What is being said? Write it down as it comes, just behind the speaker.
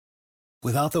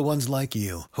Without the ones like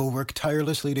you, who work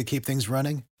tirelessly to keep things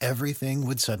running, everything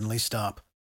would suddenly stop.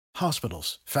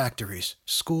 Hospitals, factories,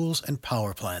 schools, and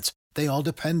power plants, they all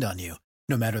depend on you.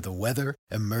 No matter the weather,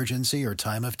 emergency, or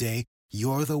time of day,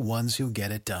 you're the ones who get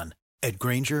it done. At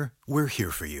Grainger, we're here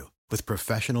for you with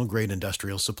professional-grade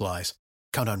industrial supplies.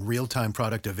 Count on real-time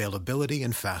product availability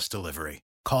and fast delivery.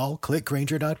 Call,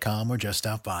 clickgrainger.com, or just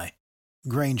stop by.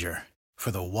 Grainger, for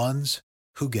the ones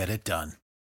who get it done.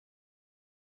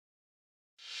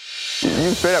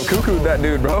 You straight up cuckooed that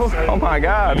dude, bro. Oh my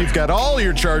God. You've got all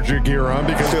your Charger gear on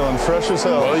because feeling fresh as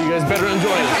hell. Well, you guys better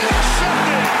enjoy it.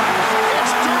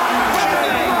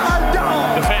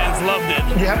 The fans loved it.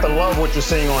 You have to love what you're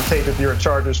seeing on tape if you're a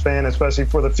Chargers fan, especially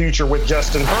for the future with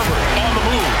Justin Herbert on the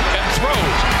move and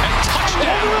throws and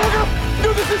touchdown.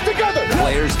 Do this together.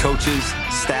 Players, coaches,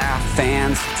 staff,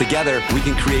 fans, together we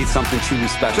can create something truly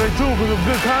special. Stay tuned for some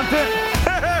good content.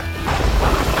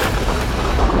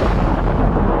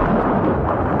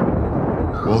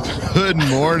 Well, good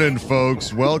morning,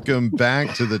 folks. Welcome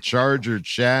back to the Charger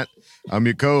Chat. I'm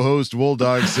your co-host,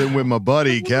 Wolldog, sitting with my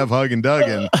buddy, Kev Huggin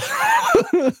Duggan.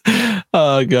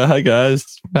 Hi,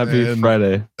 guys. Happy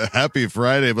Friday. Happy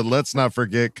Friday, but let's not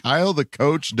forget Kyle the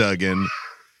Coach Duggan.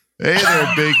 Hey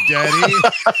there, Big Daddy.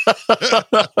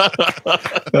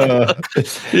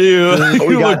 This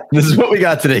is what we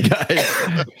got today, guys.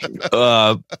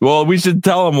 Well, we should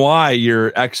tell them why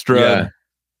you're extra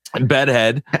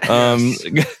bedhead. Coach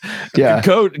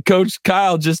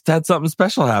Kyle just had something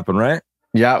special happen, right?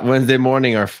 Yeah, Wednesday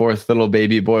morning, our fourth little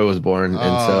baby boy was born,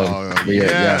 I'm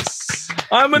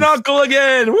an uncle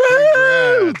again.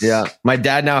 Woo! Yeah, my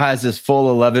dad now has this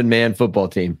full 11-man football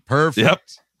team. Perfect. Yep.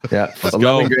 Yeah,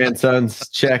 11 grandsons.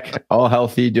 Check, all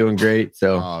healthy, doing great.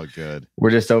 So, good.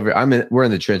 We're just over. We're in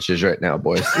the trenches right now,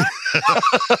 boys.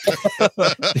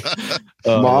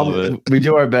 Mom, we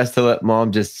do our best to let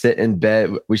mom just sit in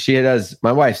bed.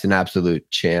 My wife's an absolute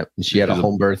champ, and she had a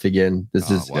home birth again.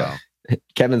 Wow.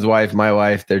 Kevin's wife, my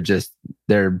wife.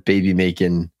 They're baby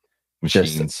making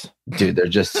machines. They're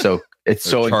just so. It's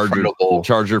so incredible.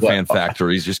 Charger fan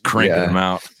factories just cranking them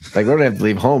out. Like, we don't have to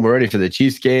leave home. We're ready for the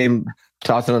Chiefs game.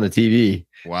 Tossing on the TV.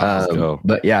 Wow.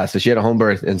 But yeah, so she had a home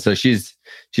birth, and so she's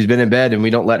been in bed, and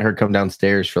we don't let her come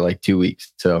downstairs for like 2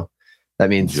 weeks. So that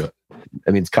means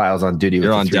Kyle's on duty.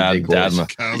 You're on dad.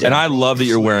 And I love that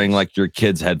you're wearing like your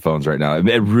kids' headphones right now.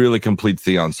 It really completes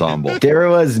the ensemble. There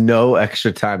was no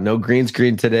extra time, no green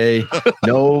screen today,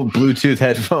 no Bluetooth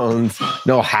headphones,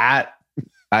 no hat.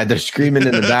 They're screaming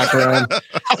in the background.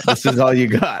 This is all you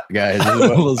got, guys. I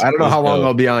don't know how long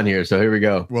I'll be on here, so here we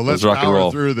go. Well, let's rock and power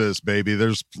roll through this, baby.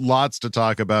 There's lots to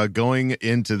talk about going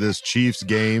into this Chiefs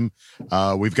game.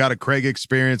 We've got a Craig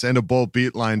Experience and a Bolt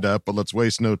Beat lined up, but let's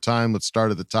waste no time. Let's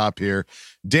start at the top here.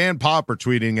 Dan Popper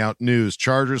tweeting out news.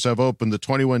 Chargers have opened the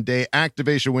 21-day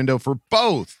activation window for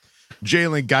both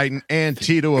Jalen Guyton and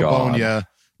Tito Abonia,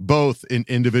 both in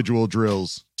individual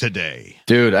drills today.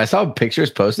 Dude, I saw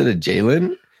pictures posted of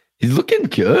Jalen. He's looking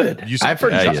good. I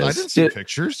didn't see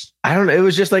pictures. I don't know. It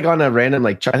was just like on a random,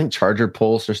 I think Charger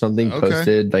Pulse or something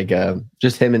posted, like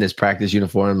just him in his practice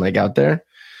uniform, like out there.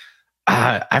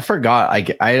 I forgot.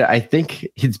 I think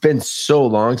it's been so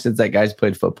long since that guy's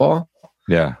played football.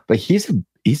 Yeah, but he's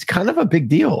kind of a big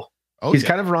deal. He's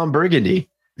kind of Ron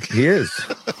Burgundy. He is.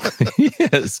 He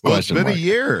is. Well, it's been a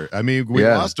year. I mean, we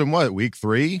lost him week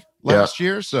 3 last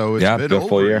year, so it's been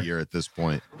over a year at this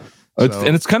point.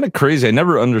 And it's kind of crazy. I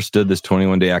never understood this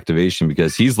 21-day activation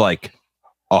because he's like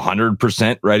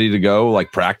 100% ready to go,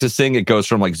 like practicing. It goes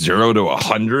from like 0 to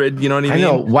 100. You know what I mean? I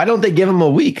know. Why don't they give him a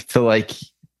week to like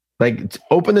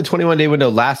open the 21-day window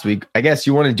last week? I guess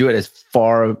you want to do it as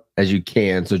far as you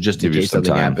can, so just in case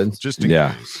something happens. Just in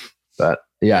case. But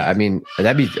yeah, I mean,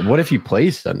 what if he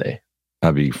plays Sunday?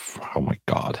 That'd be, oh my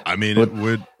God. I mean, it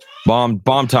would bomb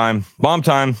time.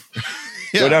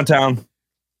 Go downtown.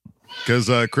 Because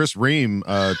Chris Ream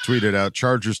tweeted out,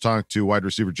 Chargers talked to wide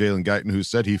receiver Jalen Guyton, who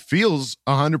said he feels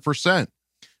 100%.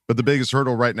 But the biggest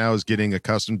hurdle right now is getting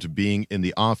accustomed to being in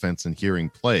the offense and hearing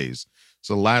plays.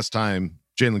 So last time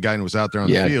Jalen Guyton was out there on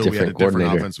the field, we had a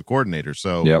different offensive coordinator.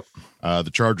 So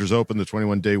the Chargers opened the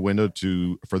 21-day window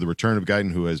for the return of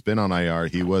Guyton, who has been on IR.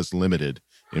 He was limited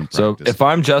in practice. So if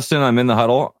I'm Justin, I'm in the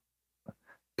huddle.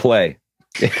 Play.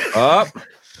 Up.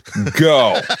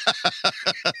 Go.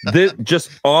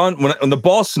 Just on when the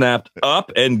ball snapped,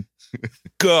 up and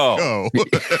go.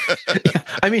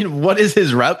 I mean, what is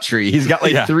his route tree? He's got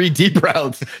like 3 deep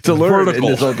routes to learn. Vertical.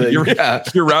 In this whole thing. Your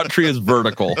route tree is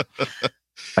vertical.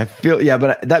 I feel,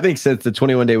 but that makes sense. The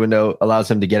 21-day window allows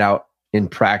him to get out in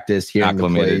practice, hearing the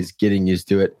plays, getting used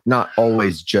to it. Not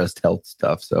always just health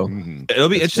stuff. So it'll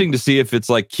be interesting to see if it's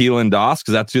like Keelan Doss,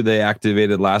 because that's who they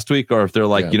activated last week, or if they're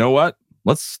like, you know what,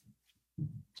 let's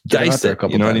dice it.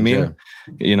 You know what I mean?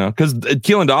 You know, because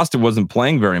Keelan Doss wasn't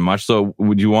playing very much. So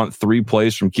would you want 3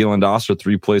 plays from Keelan Doss or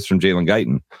 3 plays from Jalen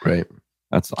Guyton? Right.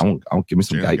 That's I won't give me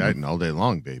some Guyton all day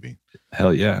long, baby.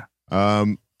 Hell yeah.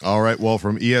 All right. Well,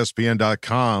 from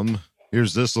ESPN.com,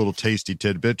 here's this little tasty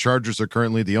tidbit. Chargers are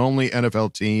currently the only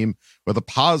NFL team with a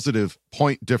positive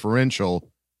point differential,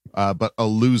 but a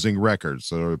losing record.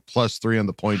 So +3 on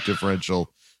the point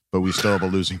differential, but we still have a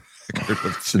losing record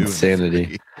of 2.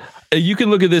 Insanity. You can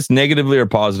look at this negatively or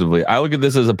positively. I look at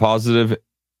this as a positive.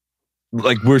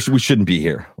 Like we shouldn't be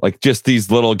here. Like just these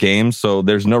little games. So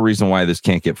there's no reason why this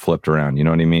can't get flipped around. You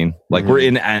know what I mean? Like we're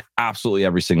in absolutely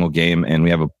every single game, and we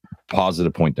have a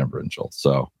positive point differential.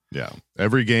 So yeah,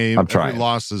 every game, every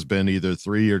loss has been either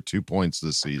 3 or 2 points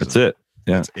this season. That's it.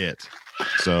 Yeah, that's it.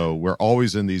 So we're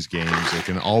always in these games. They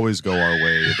can always go our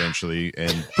way eventually,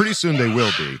 and pretty soon they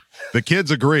will be. The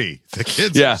kids agree. The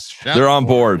kids, they're on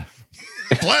board.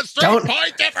 +3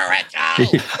 point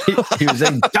differential. He was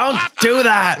saying, "Don't do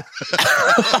that."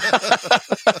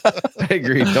 I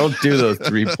agree. Don't do those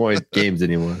 3-point games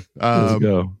anymore. Let's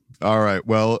go. All right.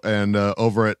 Well, and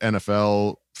over at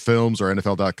NFL Films or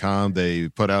NFL.com, they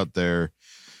put out their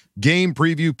game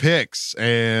preview picks,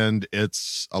 and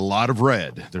it's a lot of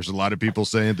red. There's a lot of people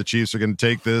saying the Chiefs are going to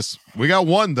take this. We got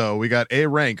one though. We got A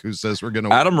Rank who says we're going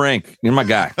to Adam Rank. You're my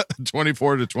guy.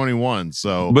 24-21.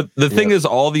 So, but the thing is,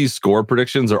 all these score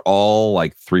predictions are all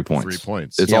like 3 points. 3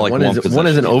 points. It's all like one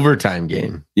is an overtime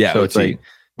game. Yeah, so it's like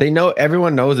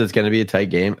everyone knows it's going to be a tight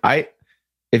game.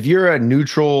 If you're a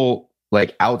neutral,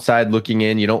 like outside looking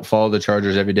in, you don't follow the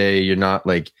Chargers every day. You're not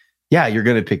like, you're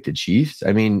going to pick the Chiefs.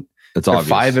 I mean. It's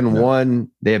obvious. 5-1.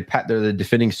 They're the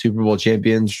defending Super Bowl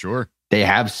champions. Sure. They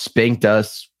have spanked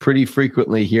us pretty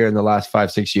frequently here in the last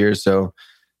 5-6 years. So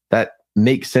that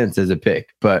makes sense as a pick.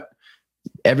 But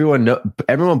everyone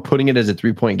putting it as a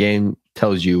 3-point game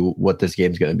tells you what this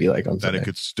game's going to be like on Sunday. That it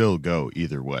could still go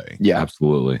either way. Yeah,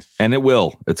 absolutely. And it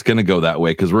will. It's going to go that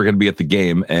way because we're going to be at the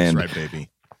game. And that's right, baby.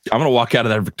 I'm going to walk out of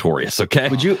there victorious. Okay.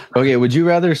 Would you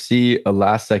rather see a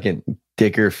last second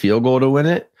Dicker field goal to win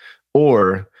it,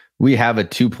 or we have a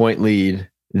 2-point lead,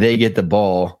 they get the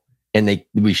ball, and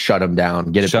we shut them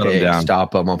down, get a pick,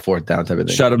 stop them on 4th down type of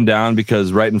thing? Shut them down,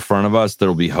 because right in front of us,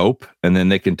 there'll be hope, and then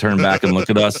they can turn back and look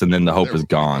at us, and then the hope is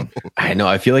gone. I know.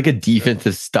 I feel like a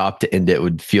defensive stop to end it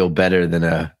would feel better than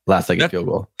a last-second field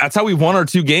goal. That's how we've won our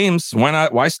 2 games. Why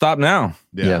not? Why stop now?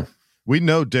 Yeah. We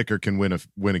know Dicker can win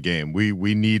a game.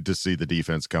 We need to see the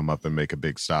defense come up and make a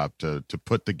big stop to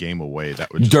put the game away.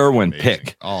 That would Derwin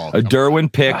pick. A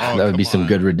Derwin pick. That would be some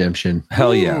good redemption.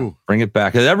 Hell yeah. Bring it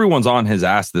back. Everyone's on his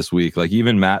ass this week. Like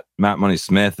even Matt Money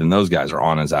Smith and those guys are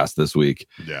on his ass this week.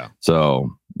 Yeah.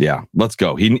 So yeah, let's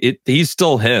go. He's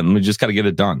still him. We just got to get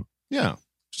it done. Yeah.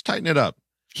 Just tighten it up.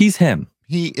 He's him.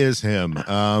 He is him.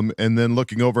 And then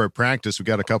looking over at practice, we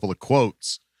got a couple of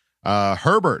quotes.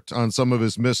 Herbert, on some of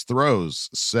his missed throws,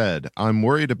 said, "I'm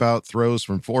worried about throws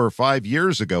from 4 or 5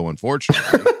 years ago,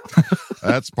 unfortunately."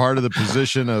 That's part of the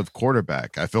position of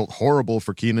quarterback. I felt horrible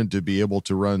for Keenan to be able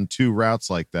to run 2 routes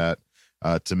like that.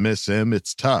 To miss him,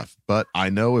 it's tough. But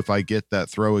I know if I get that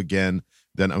throw again,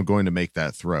 then I'm going to make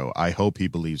that throw. I hope he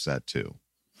believes that too.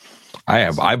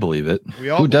 I believe it.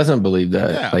 Who doesn't believe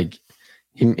that? Yeah. Like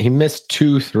he missed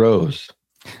 2 throws.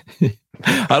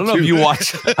 I don't know if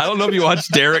you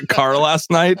watched Derek Carr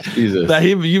last night. Jesus.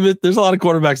 There's a lot of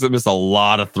quarterbacks that miss a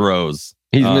lot of throws.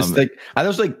 He's missed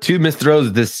there's 2 missed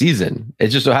throws this season. It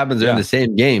just so happens they're in the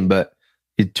same game, but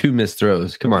he 2 missed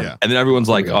throws. Come on. Yeah. And then everyone's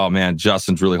like, "Oh man,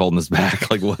 Justin's really holding us back."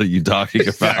 Like, what are you talking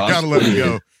about? Yeah, gotta let him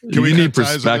go. We need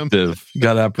perspective. You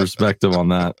gotta have perspective on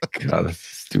that. God, that's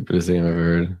the stupidest thing I've ever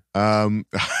heard.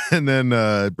 And then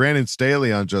Brandon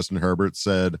Staley on Justin Herbert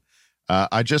said,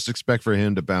 "I just expect for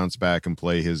him to bounce back and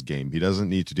play his game. He doesn't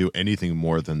need to do anything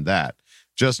more than that.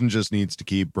 Justin just needs to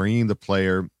keep being the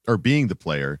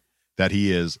player that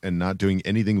he is and not doing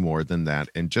anything more than that,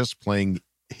 and just playing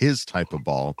his type of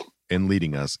ball and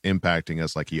leading us, impacting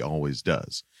us like he always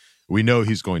does. We know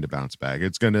he's going to bounce back.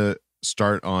 It's going to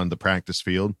start on the practice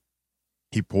field.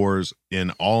 He pours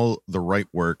in all the right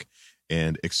work,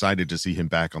 and excited to see him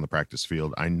back on the practice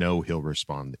field. I know he'll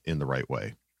respond in the right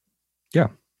way." Yeah.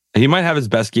 He might have his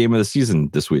best game of the season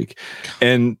this week.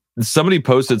 And somebody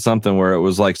posted something where it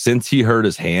was like, since he hurt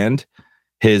his hand,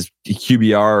 his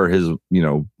QBR or his,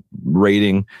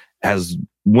 rating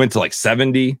went to like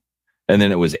 70. And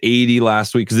then it was 80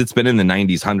 last week, because it's been in the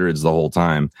 90s, hundreds the whole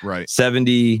time. Right.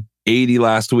 70, 80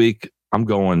 last week. I'm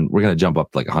going, we're going to jump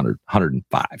up to like 100,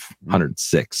 105,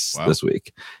 106 this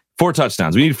week. 4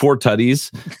 touchdowns. We need 4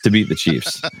 tutties to beat the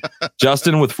Chiefs.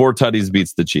 Justin with 4 tutties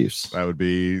beats the Chiefs. That would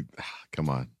be, come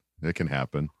on. It can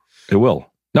happen. It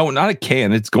will. No, not it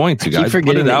can. It's going to, guys. I keep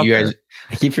forgetting that you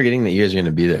guys are going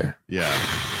to be there. Yeah.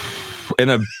 In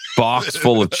a box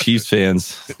full of Chiefs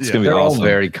fans. It's going to be They're awesome. all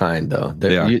very kind, though.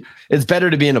 It's better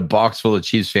to be in a box full of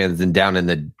Chiefs fans than down in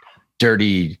the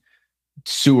dirty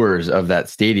sewers of that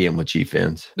stadium with Chiefs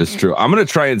fans. It's true. I'm going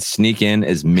to try and sneak in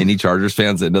as many Chargers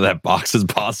fans into that box as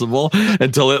possible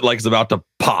until it is about to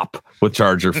pop with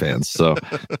Charger fans. So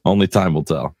only time will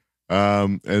tell.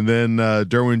 And then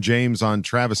Derwin James on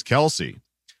Travis Kelce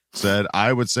said,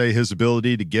 I would say his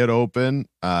ability to get open,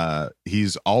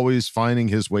 he's always finding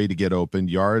his way to get open,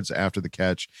 yards after the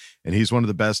catch, and he's one of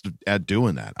the best at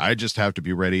doing that. I just have to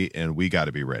be ready, and we got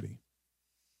to be ready.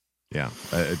 Yeah.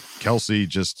 Kelce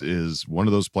just is one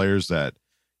of those players that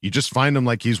you just find him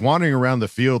like he's wandering around the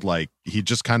field like he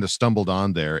just kind of stumbled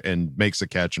on there and makes a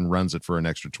catch and runs it for an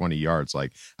extra 20 yards.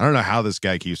 Like, I don't know how this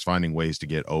guy keeps finding ways to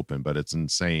get open, but it's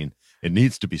insane. It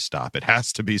needs to be stopped. It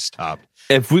has to be stopped.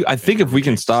 If we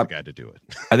can stop, guy to do it.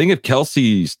 I think if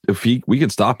Kelce, we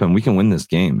can stop him, we can win this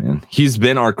game, man. He's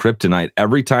been our kryptonite.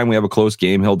 Every time we have a close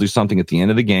game, he'll do something at the end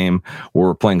of the game where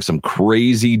we're playing some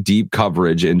crazy deep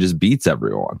coverage and just beats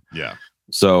everyone. Yeah.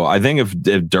 So I think if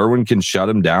Derwin can shut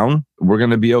him down, we're going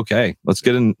to be okay. Let's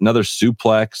get another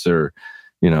suplex or,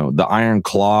 the iron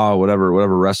claw, whatever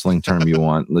wrestling term you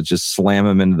want. Let's just slam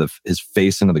him into his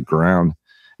face into the ground,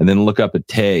 and then look up at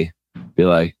Tay. Be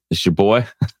like, "This your boy?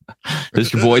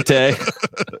 This your boy, Tay?"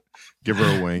 Give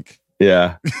her a wink.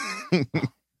 Yeah.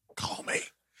 Call me.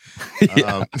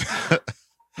 Yeah.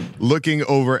 Looking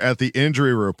over at the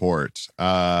injury report.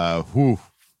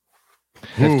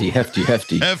 Hefty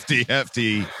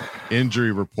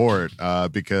injury report.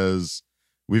 Because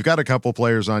we've got a couple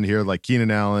players on here, like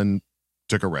Keenan Allen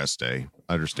took a rest day.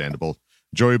 Understandable.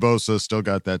 Joey Bosa still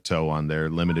got that toe on there,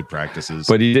 limited practices.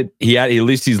 But at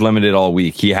least he's limited all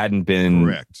week. He hadn't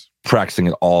been practicing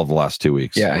at all the last 2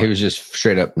 weeks. Yeah, he was just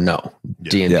straight up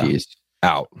DNPs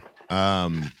out.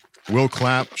 Will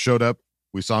Clapp showed up.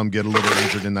 We saw him get a little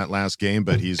injured in that last game,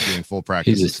 but he's getting full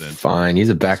practice. He's fine. He's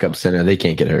a backup center. They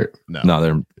can't get hurt. No,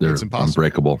 they're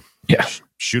unbreakable. Yeah.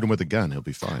 Shoot him with a gun. He'll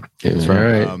be fine. That's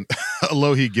right.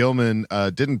 Alohi Gilman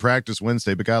didn't practice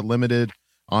Wednesday, but got limited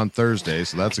on Thursday,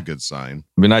 so that's a good sign.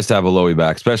 It'd be nice to have Alohi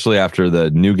back, especially after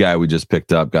the new guy we just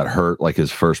picked up got hurt like his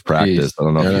first practice. I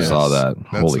don't know if you saw that.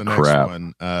 That's Holy crap.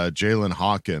 Jalen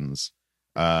Hawkins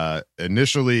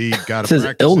initially got a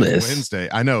practice illness Wednesday.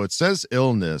 I know it says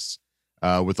illness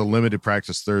with a limited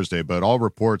practice Thursday, but all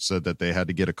reports said that they had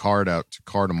to get a card out to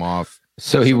card him off.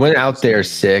 So he went out there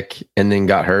sick and then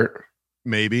got hurt?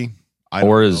 Maybe.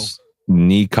 Or his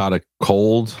knee caught a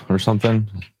cold or something.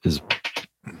 His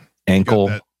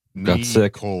ankle got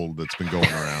sick. Cold that's been going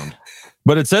around.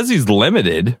 But it says he's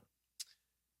limited.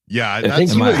 Yeah, I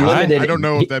think he was limited. I don't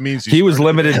know if that means he was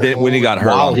limited when he got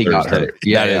hurt. While he got hurt.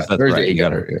 Yeah, that's Thursday right. he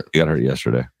got hurt. He got hurt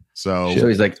yesterday. So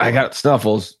he's like, I got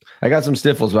snuffles. I got some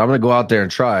sniffles, but I'm going to go out there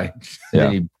and try. And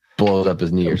then he blows up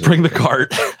his knee or something. Bring the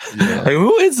cart. Yeah. Like,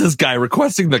 who is this guy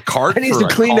requesting the cart? I need some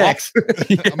Kleenex.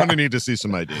 I'm going to need to see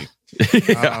some ID.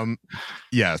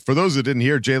 For those that didn't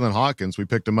hear, Jalen Hawkins, we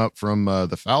picked him up from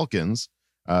the Falcons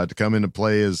to come into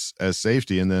play as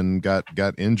safety, and then got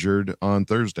injured on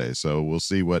Thursday. So we'll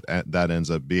see what that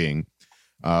ends up being.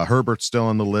 Herbert's still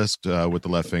on the list with the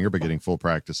left finger, but getting full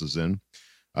practices in.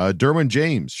 Derwin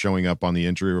James showing up on the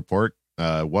injury report.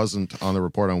 Wasn't on the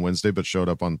report on Wednesday, but showed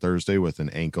up on Thursday with an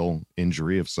ankle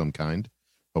injury of some kind.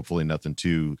 Hopefully nothing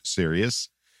too serious.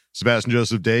 Sebastian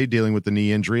Joseph Day dealing with the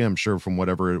knee injury, I'm sure, from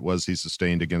whatever it was he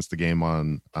sustained against the game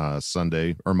on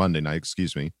Monday night,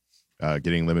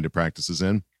 getting limited practices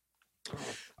in.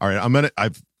 All right,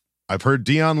 I've heard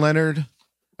Deion Leonard,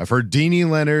 I've heard Deanie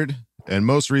Leonard, and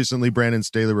most recently Brandon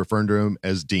Staley referring to him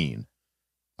as Dean.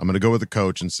 I'm going to go with the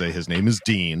coach and say his name is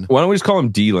Dean. Why don't we just call him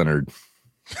D Leonard?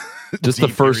 Just the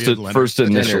first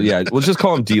initial. Yeah, let's just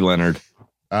call him D Leonard.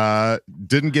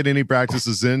 Didn't get any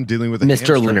practices in, dealing with a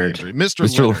Mr. Leonard. Injury. Mr.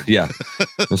 Leonard. Yeah.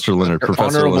 Mr. Leonard.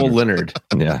 Professor Honorable Leonard.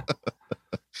 Yeah.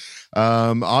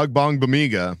 Ogbong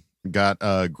Bamiga got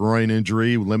a groin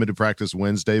injury, limited practice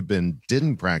Wednesday,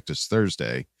 didn't practice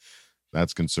Thursday.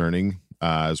 That's concerning.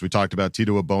 As we talked about,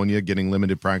 Tito Abonia getting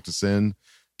limited practice in.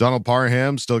 Donald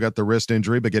Parham still got the wrist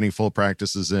injury, but getting full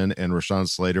practices in, and Rashawn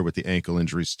Slater with the ankle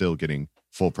injury still getting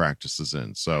full practices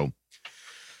in. So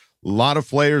a lot of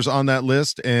players on that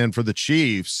list. And for the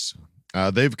Chiefs,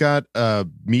 They've got a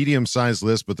medium-sized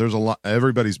list, but there's a lot.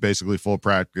 Everybody's basically full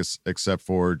practice except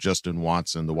for Justin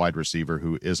Watson, the wide receiver,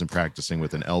 who isn't practicing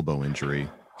with an elbow injury.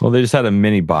 Well, they just had a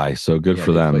mini bye, so good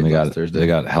for them. They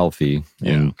got healthy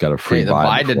and got a free the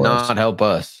bye did not help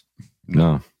us.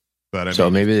 No, but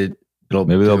maybe they'll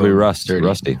be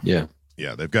rusty. Yeah.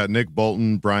 They've got Nick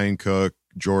Bolton, Brian Cook,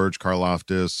 George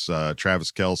Karlaftis,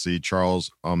 Travis Kelce, Charles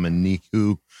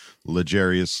Omenihu,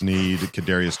 L'Jarius Sneed,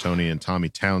 Kadarius Toney, and Tommy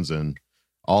Townsend,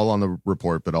 all on the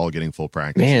report, but all getting full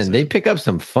practice. Man, they pick up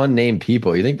some fun name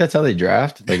people. You think that's how they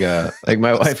draft? Like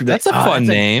my wife. That's a fun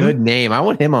name. Good name. I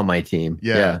want him on my team.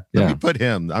 Yeah. Let me put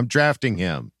him. I'm drafting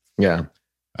him. Yeah.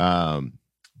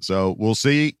 So we'll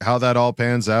see how that all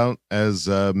pans out. As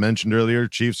mentioned earlier,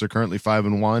 Chiefs are currently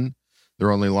 5-1.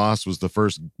 Their only loss was the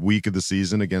first week of the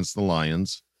season against the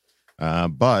Lions.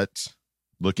 But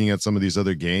looking at some of these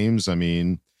other games, I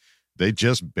mean, they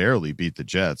just barely beat the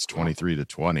Jets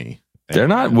 23-20. They're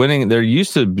not winning. There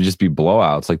used to just be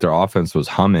blowouts. Like their offense was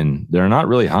humming. They're not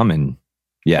really humming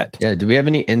yet. Yeah. Do we have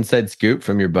any inside scoop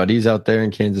from your buddies out there in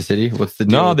Kansas City? What's the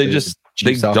deal? No,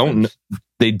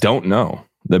 they don't know.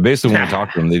 They basically, when we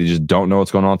talk to them, they just don't know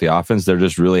what's going on with the offense. They're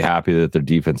just really happy that their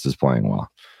defense is playing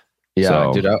well. Yeah,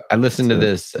 so, dude, I listened to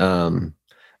this, a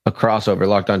crossover.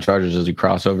 Locked On Chargers is a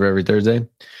crossover every Thursday,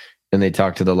 and they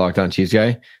talk to the Locked On Chiefs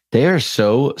guy. They are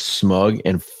so smug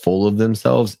and full of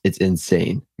themselves. It's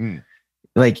insane.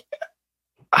 Like,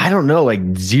 I don't know, like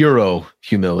zero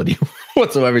humility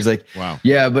whatsoever. He's like, wow.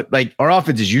 Yeah, but like our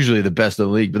offense is usually the best in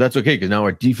the league, but that's okay because now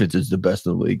our defense is the best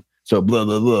in the league. So blah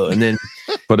blah blah. And then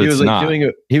but he it's was like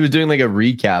not. he was doing like a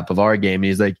recap of our game. And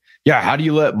he's like, yeah, how do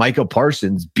you let Micah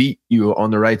Parsons beat you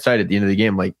on the right side at the end of the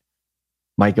game? Like,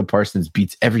 Micah Parsons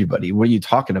beats everybody. What are you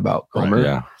talking about, Comer? Right,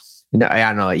 yeah. No, I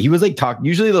don't know. He was like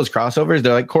usually those crossovers,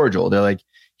 they're like cordial. They're like,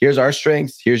 here's our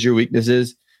strengths, here's your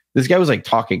weaknesses. This guy was like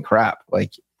talking crap.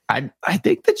 Like, I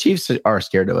think the Chiefs are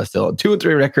scared of us still.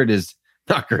 2-3 record is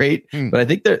not great, but I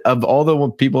think that of all the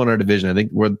people in our division, I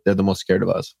think they're the most scared of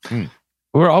us.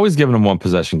 We're always giving them one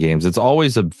possession games. It's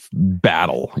always a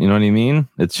battle. You know what I mean?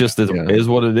 It's just it is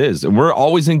what it is. And we're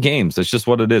always in games. That's just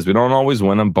what it is. We don't always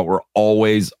win them, but we're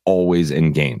always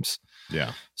in games.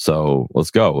 Yeah. So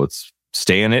let's go. Let's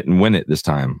stay in it and win it this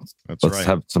time. Let's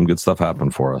have some good stuff happen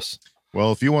for us.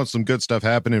 Well, if you want some good stuff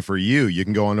happening for you, you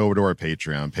can go on over to our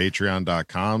Patreon,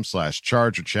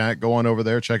 patreon.com/ChargerChat. Go on over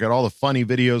there. Check out all the funny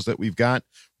videos that we've got.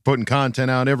 Putting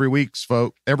content out every week,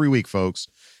 folks.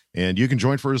 And you can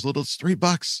join for as little as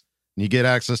 $3. And you get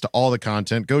access to all the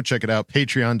content. Go check it out.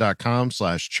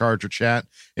 Patreon.com/ChargerChat.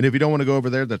 And if you don't want to go over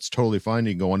there, that's totally fine.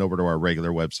 You can go on over to our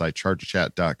regular website,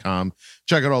 ChargerChat.com.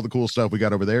 Check out all the cool stuff we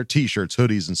got over there. T-shirts,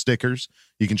 hoodies, and stickers.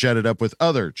 You can chat it up with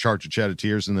other Charger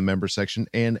Chatteteers in the member section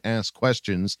and ask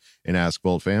questions and Ask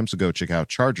Bold Fam. So go check out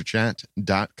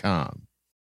ChargerChat.com.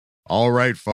 All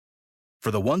right, folks.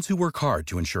 For the ones who work hard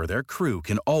to ensure their crew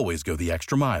can always go the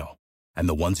extra mile, and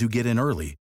the ones who get in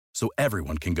early so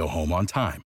everyone can go home on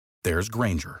time, there's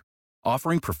Grainger,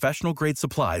 offering professional-grade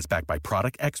supplies backed by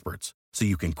product experts so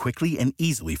you can quickly and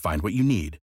easily find what you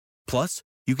need. Plus,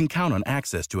 you can count on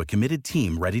access to a committed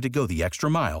team ready to go the extra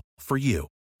mile for you.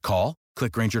 Call,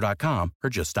 click Grainger.com, or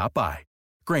just stop by.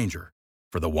 Grainger,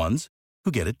 for the ones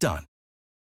who get it done.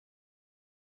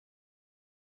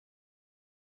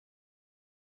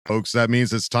 Folks, that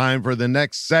means it's time for the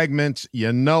next segment.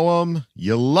 You know them,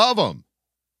 you love them.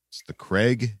 It's the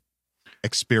Craig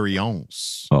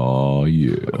Experience. Oh,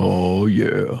 yeah. Oh,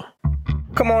 yeah.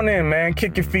 Come on in, man.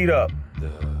 Kick your feet up.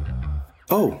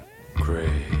 Oh, Craig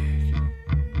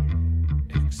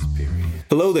Experience.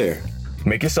 Hello there.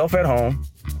 Make yourself at home.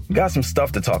 Got some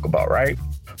stuff to talk about, right?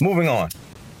 Moving on.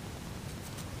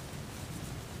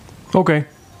 Okay.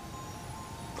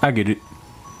 I get it.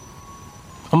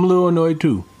 I'm a little annoyed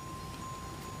too.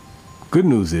 Good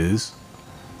news is,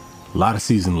 a lot of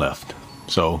season left.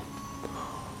 So,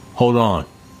 hold on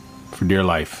for dear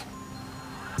life.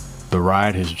 The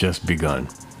ride has just begun.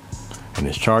 And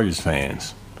as Chargers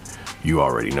fans, you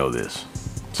already know this.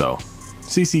 So,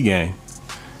 CC gang,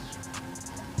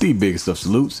 the biggest of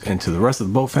salutes, and to the rest of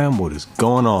the boat fam, what is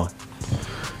going on?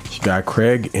 You got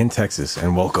Craig in Texas,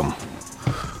 and welcome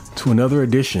to another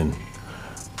edition.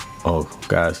 Oh,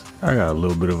 guys, I got a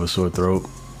little bit of a sore throat.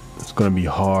 It's going to be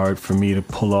hard for me to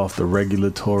pull off the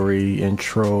regulatory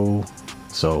intro.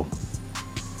 So,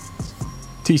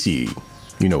 TCE,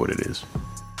 you know what it is.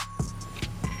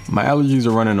 My allergies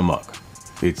are running amok.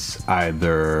 It's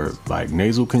either like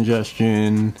nasal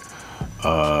congestion,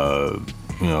 I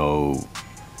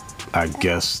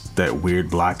guess that weird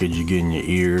blockage you get in your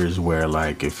ears where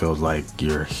like it feels like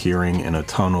you're hearing in a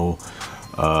tunnel.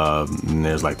 And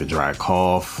there's like the dry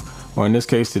cough. Or in this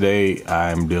case today,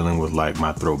 I'm dealing with like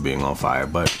my throat being on fire,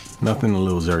 but nothing a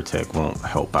little Zyrtec won't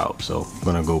help out. So I'm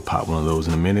gonna go pop one of those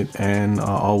in a minute and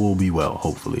all will be well,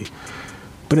 hopefully.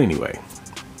 But anyway,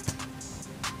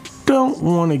 don't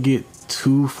want to get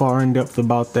too far in depth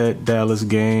about that Dallas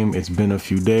game. It's been a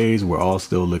few days. We're all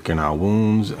still licking our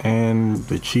wounds, and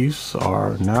the Chiefs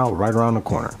are now right around the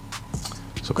corner.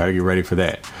 So gotta get ready for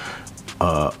that.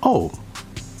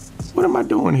 What am I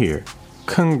doing here?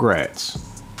 Congrats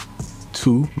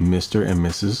to Mr. and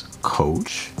Mrs.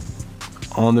 Coach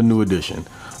on the new edition.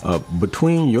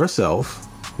 Between yourself,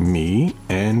 me,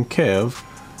 and Kev,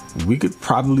 we could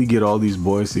probably get all these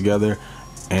boys together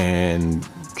and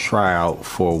try out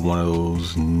for one of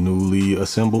those newly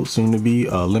assembled, soon to be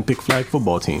Olympic flag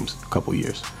football teams a couple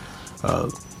years.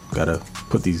 Gotta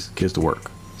put these kids to work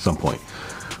at some point.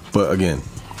 But again,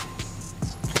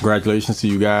 congratulations to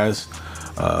you guys.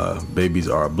 Babies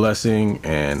are a blessing,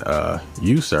 and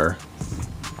you, sir,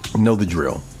 know the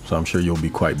drill. So I'm sure you'll be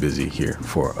quite busy here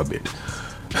for a bit.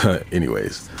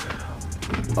 Anyways.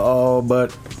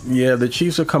 But yeah, the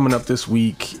Chiefs are coming up this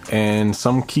week, and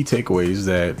some key takeaways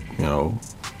that,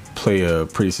 play a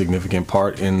pretty significant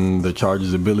part in the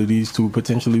Chargers' abilities to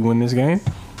potentially win this game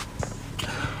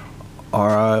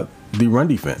are the run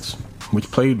defense, which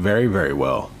played very, very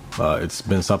well. It's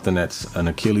been something that's an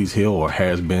Achilles heel, or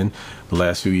has been, the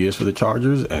last few years for the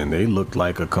Chargers, and they looked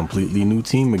like a completely new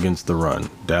team against the run.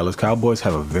 Dallas Cowboys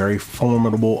have a very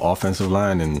formidable offensive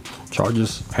line, and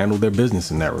Chargers handle their business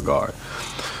in that regard.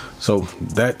 So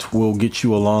that will get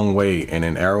you a long way. And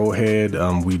in Arrowhead,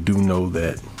 we do know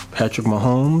that Patrick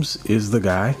Mahomes is the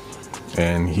guy,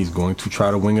 and he's going to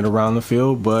try to wing it around the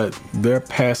field, but their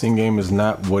passing game is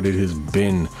not what it has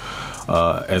been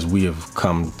as we have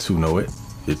come to know it.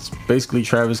 It's basically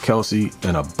Travis Kelce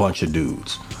and a bunch of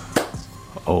dudes.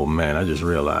 Oh man, I just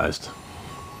realized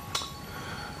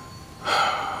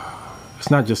it's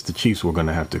not just the Chiefs we're going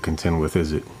to have to contend with,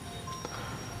 is it?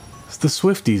 It's the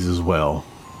Swifties as well.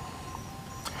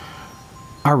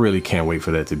 I really can't wait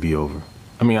for that to be over.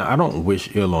 I mean, I don't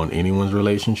wish ill on anyone's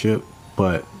relationship,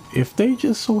 but if they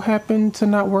just so happen to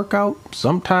not work out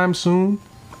sometime soon,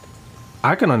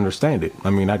 I can understand it. I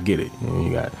mean, I get it.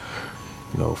 You got,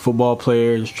 football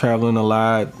players traveling a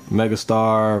lot,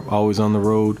 megastar, always on the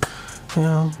road.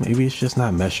 Maybe it's just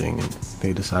not meshing, and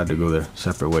they decide to go their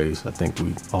separate ways. I think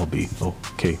we'd all be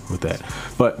okay with that.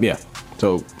 But yeah,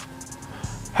 so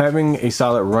having a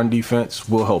solid run defense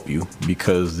will help you,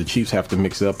 because the Chiefs have to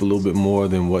mix it up a little bit more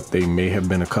than what they may have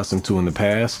been accustomed to in the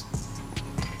past.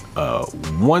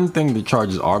 One thing the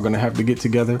Chargers are going to have to get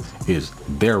together is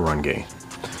their run game,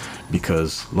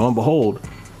 because lo and behold,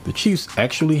 the Chiefs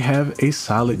actually have a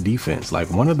solid defense, like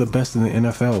one of the best in the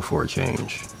NFL for a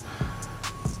change.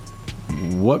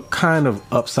 What kind of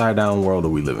upside down world are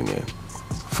we living in?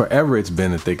 Forever it's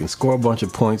been that they can score a bunch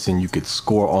of points and you could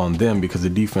score on them because the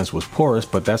defense was porous,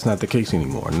 but that's not the case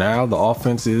anymore. Now the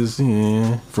offense is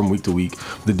from week to week.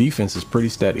 The defense is pretty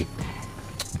steady.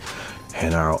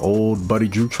 And our old buddy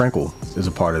Drew Tranquil is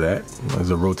a part of that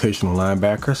as a rotational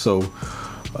linebacker. So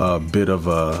a bit of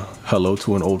a hello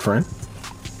to an old friend,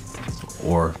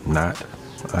 or not,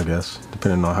 I guess,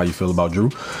 depending on how you feel about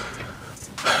Drew.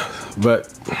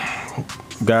 But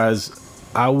guys,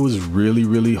 I was really,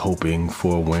 really hoping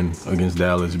for a win against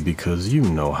Dallas, because you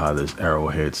know how this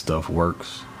Arrowhead stuff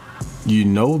works. You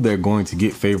know they're going to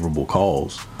get favorable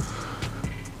calls.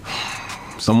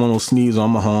 Someone will sneeze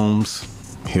on Mahomes,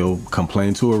 he'll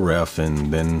complain to a ref,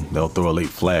 and then they'll throw a late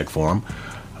flag for him.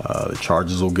 The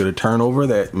Chargers will get a turnover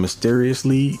that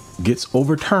mysteriously gets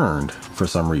overturned for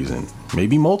some reason.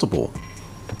 Maybe multiple.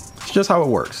 It's just how it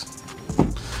works.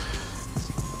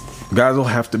 Guys will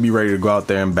have to be ready to go out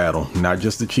there and battle. Not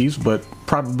just the Chiefs, but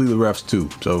probably the refs too.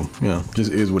 So,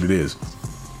 just is what it is.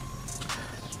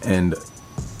 And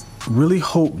really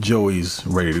hope Joey's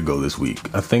ready to go this week.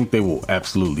 I think they will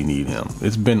absolutely need him.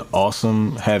 It's been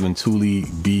awesome having Thule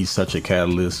be such a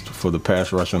catalyst for the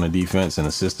pass rush on the defense and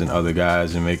assisting other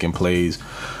guys and making plays.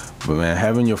 But man,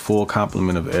 having your full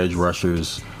complement of edge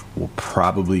rushers will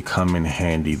probably come in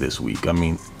handy this week. I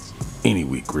mean, any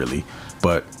week really,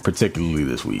 but particularly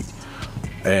this week.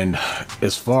 And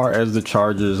as far as the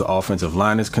Chargers offensive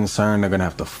line is concerned, they're going to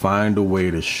have to find a way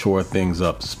to shore things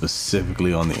up,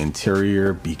 specifically on the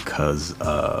interior, because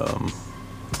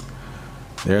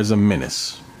there's a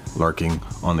menace lurking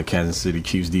on the Kansas City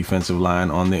Chiefs defensive line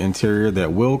on the interior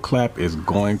that Will Clapp is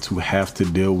going to have to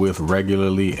deal with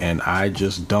regularly. And I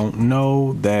just don't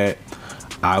know that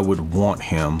I would want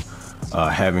him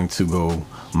having to go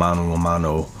mano a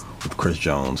mano with Chris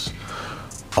Jones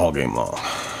all game long.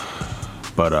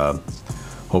 But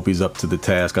Hope he's up to the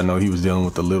task. I know he was dealing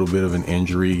with a little bit of an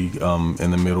injury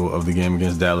in the middle of the game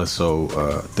against Dallas, so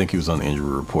I think he was on the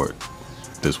injury report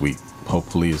this week.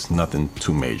 Hopefully it's nothing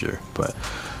too major, but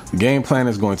the game plan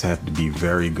is going to have to be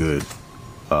very good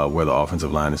where the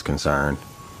offensive line is concerned,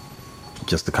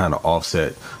 just to kind of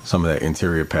offset some of that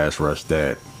interior pass rush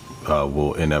that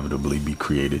will inevitably be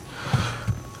created.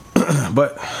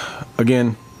 But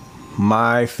again,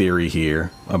 my theory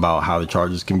here about how the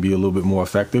Chargers can be a little bit more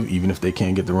effective, even if they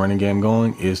can't get the running game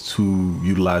going, is to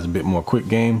utilize a bit more quick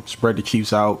game, spread the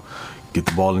Chiefs out, get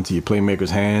the ball into your playmakers'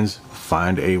 hands,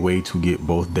 find a way to get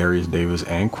both Darius Davis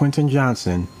and Quentin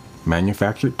Johnson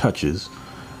manufactured touches,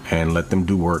 and let them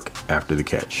do work after the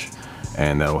catch.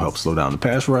 And that'll help slow down the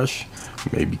pass rush,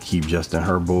 maybe keep Justin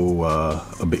Herbert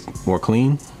a bit more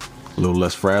clean, a little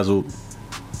less frazzled,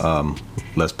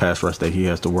 less pass rush that he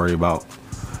has to worry about,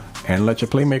 and let your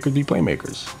playmakers be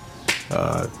playmakers.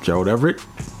 Gerald Everett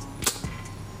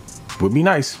would be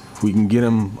nice if we can get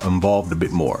him involved a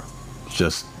bit more.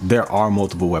 Just there are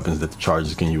multiple weapons that the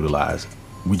Chargers can utilize.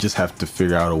 We just have to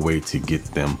figure out a way to get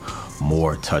them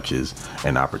more touches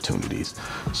and opportunities.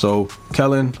 So,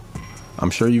 Kellen, I'm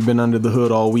sure you've been under the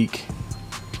hood all week.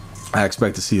 I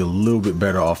expect to see a little bit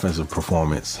better offensive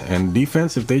performance. And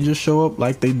defense, if they just show up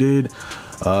like they did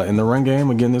in the run game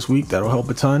again this week, that'll help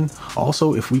a ton.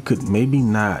 Also, if we could maybe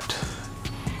not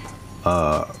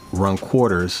run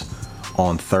quarters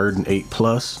on 3rd and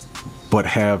 8+, but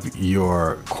have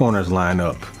your corners line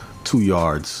up 2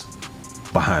 yards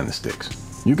behind the sticks.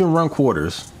 You can run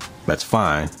quarters, that's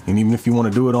fine. And even if you want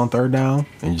to do it on 3rd down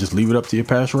and you just leave it up to your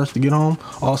pass rush to get home,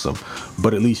 awesome.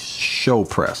 But at least show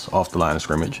press off the line of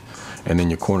scrimmage, and then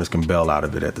your corners can bail out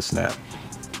of it at the snap.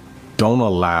 Don't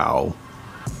allow,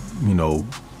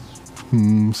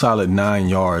 solid 9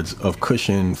 yards of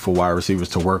cushion for wide receivers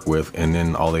to work with, and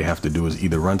then all they have to do is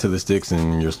either run to the sticks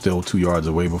and you're still 2 yards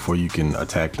away before you can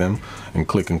attack them and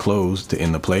click and close to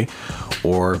end the play,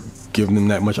 or give them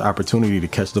that much opportunity to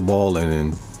catch the ball and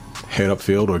then head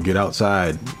upfield or get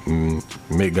outside and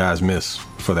make guys miss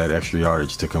for that extra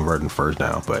yardage to convert in 1st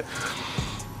down. But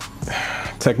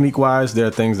technique-wise, there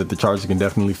are things that the Chargers can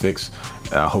definitely fix.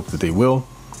 I hope that they will.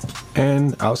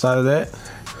 And outside of that,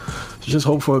 just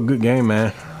hope for a good game,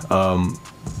 man.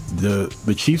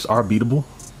 The Chiefs are beatable,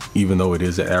 even though it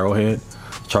is at Arrowhead.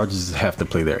 Chargers have to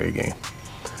play their A game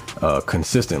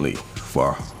consistently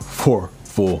for 4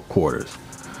 full quarters.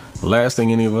 The last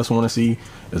thing any of us want to see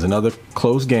is another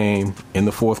close game in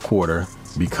the 4th quarter,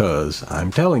 because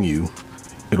I'm telling you,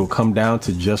 it'll come down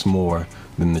to just more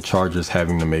than the Chargers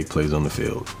having to make plays on the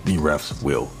field. The refs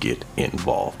will get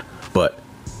involved. But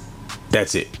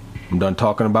that's it. I'm done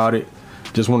talking about it.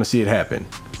 Just want to see it happen.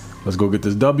 Let's go get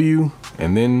this W,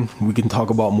 and then we can talk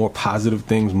about more positive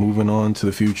things moving on to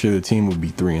the future. The team will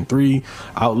be 3-3.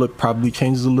 Outlook probably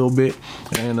changes a little bit,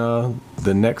 and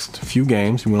the next few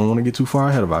games, we don't want to get too far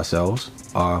ahead of ourselves,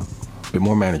 are a bit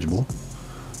more manageable.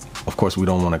 Of course, we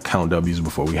don't want to count W's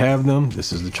before we have them.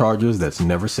 This is the Chargers. That's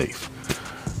never safe.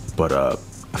 But I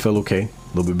feel okay, a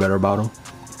little bit better about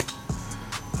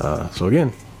them. So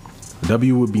again,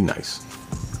 W would be nice.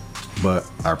 But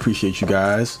I appreciate you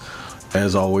guys,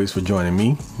 as always, for joining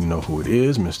me. You know who it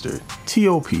is, Mr.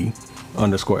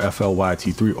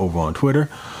 TOP_FLYT3 over on Twitter.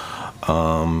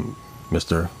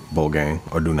 Mr. Bowl Gang,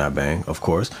 or Do Not Bang, of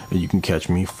course. And you can catch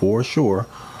me for sure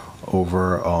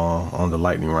over on the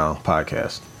Lightning Round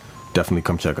podcast. Definitely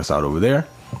come check us out over there.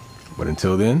 But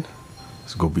until then,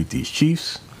 let's go beat these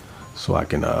Chiefs so I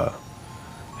can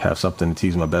have something to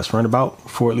tease my best friend about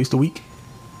for at least a week.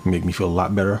 Make me feel a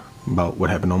lot better about what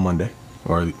happened on Monday,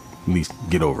 or at least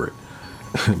get over it.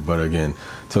 But again,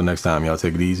 till next time, y'all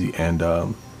take it easy, and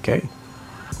okay,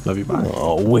 love you, bye.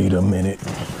 Oh, wait a minute,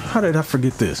 how did I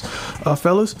forget this?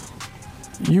 Fellas,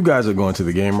 you guys are going to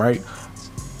the game, right?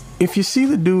 If you see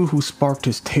the dude who sparked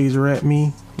his taser at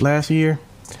me last year,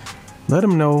 let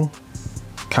him know,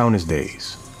 count his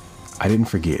days. I didn't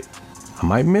forget. I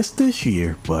might miss this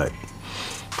year, but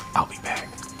I'll be back.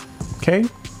 Okay,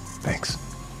 thanks.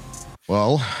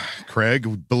 Well,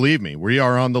 Craig, believe me, we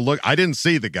are on the look. I didn't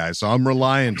see the guy, so I'm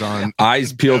reliant on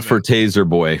eyes peeled for Taser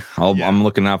Boy. I'm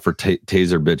looking out for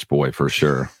Taser Bitch Boy for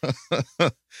sure.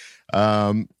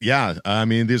 Yeah, I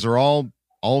mean, these are all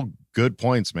good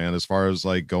points, man. As far as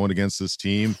like going against this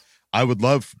team, I would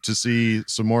love to see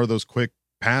some more of those quick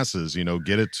passes.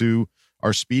 Get it to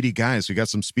our speedy guys. We got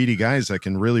some speedy guys that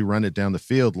can really run it down the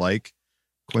field, like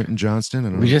Quentin Johnston.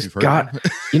 And we just got,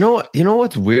 you know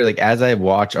what's weird? Like, as I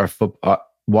watch our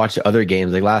watch other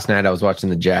games, like last night I was watching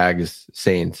the Jags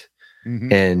Saints,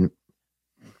 and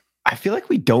I feel like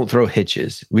we don't throw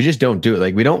hitches. We just don't do it.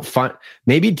 Like we don't find,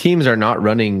 maybe teams are not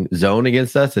running zone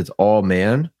against us. It's all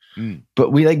man,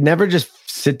 but we like never just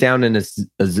sit down in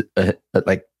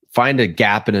like find a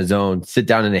gap in a zone, sit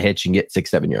down in a hitch and get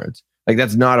 6-7 yards. Like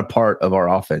that's not a part of our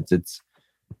offense. It's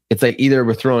like either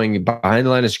we're throwing behind the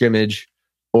line of scrimmage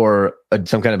or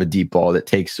some kind of a deep ball that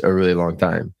takes a really long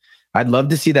time. I'd love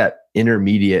to see that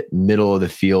intermediate middle of the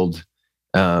field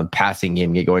passing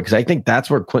game get going, because I think that's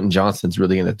where Quentin Johnston's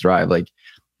really going to thrive. Like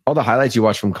all the highlights you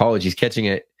watch from college, he's catching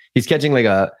like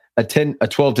a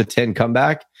 12 to 10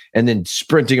 comeback and then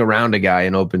sprinting around a guy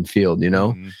in open field, you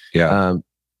know? Yeah.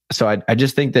 So I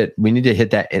just think that we need to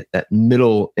hit that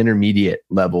middle intermediate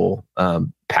level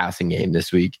passing game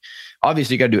this week.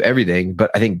 Obviously, you got to do everything, but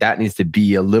I think that needs to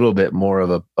be a little bit more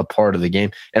of a part of the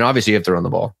game. And obviously, you have to run the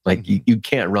ball. Like you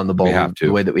can't run the ball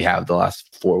the way that we have the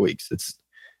last 4 weeks.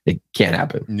 It can't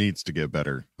happen. Needs to get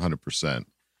better, 100%.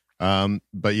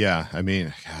 But yeah, I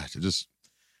mean, gosh,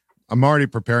 I'm already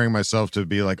preparing myself to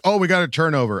be like, oh, we got a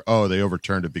turnover. Oh, they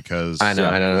overturned it because I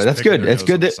know. That's good. It's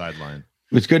good that sideline.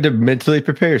 It's good to mentally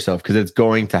prepare yourself because it's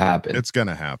going to happen. It's going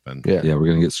to happen. Yeah, we're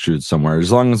going to get screwed somewhere. As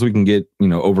long as we can get,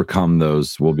 overcome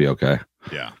those, we'll be okay.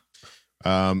 Yeah.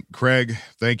 Craig,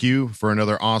 thank you for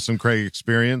another awesome Craig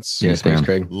experience. Yes, thanks,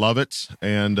 Craig. Love it.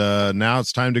 And now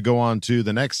it's time to go on to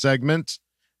the next segment.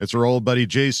 It's our old buddy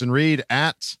Jason Reed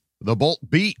at the Bolt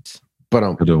Beat.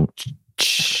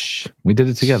 We did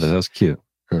it together. That was cute.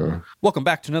 Welcome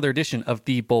back to another edition of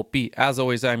The Bolt Beat. As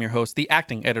always, I'm your host, the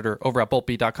acting editor over at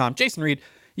BoltBeat.com, Jason Reed.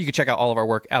 You can check out all of our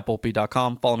work at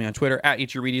BoltBeat.com. Follow me on Twitter at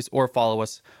EachYourReedies, or follow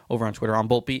us over on Twitter on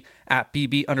BoltBeat at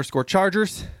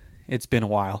BB_Chargers. It's been a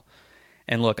while.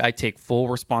 And look, I take full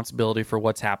responsibility for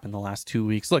what's happened the last 2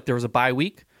 weeks. Look, there was a bye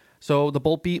week, so the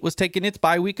Bolt Beat was taking its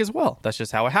bye week as well. That's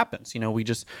just how it happens.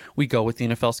 We go with the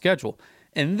NFL schedule.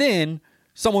 And then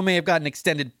someone may have gotten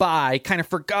extended bye, kind of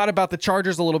forgot about the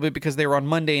Chargers a little bit because they were on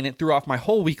Monday, and it threw off my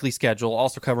whole weekly schedule,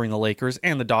 also covering the Lakers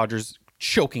and the Dodgers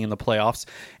choking in the playoffs,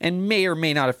 and may or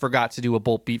may not have forgot to do a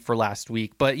Bolt Beat for last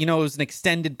week. But, it was an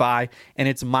extended bye, and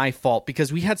it's my fault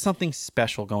because we had something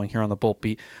special going here on the Bolt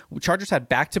Beat. Chargers had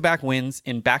back-to-back wins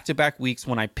in back-to-back weeks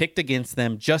when I picked against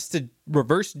them just to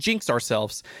reverse jinx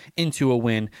ourselves into a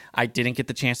win. I didn't get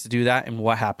the chance to do that, and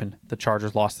what happened? The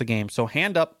Chargers lost the game. So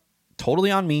hand up,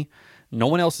 totally on me. No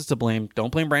one else is to blame.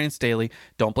 Don't blame Brandon Staley.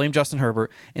 Don't blame Justin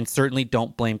Herbert. And certainly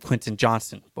don't blame Quentin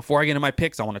Johnston. Before I get into my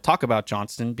picks, I want to talk about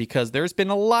Johnston because there's been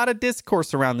a lot of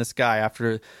discourse around this guy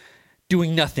after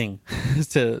doing nothing,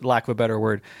 to lack of a better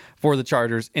word, for the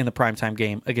Chargers in the primetime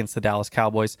game against the Dallas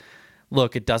Cowboys.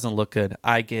 Look, it doesn't look good.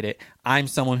 I get it. I'm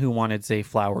someone who wanted Zay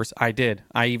Flowers. I did.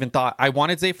 I even thought I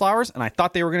wanted Zay Flowers, and I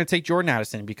thought they were going to take Jordan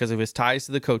Addison because of his ties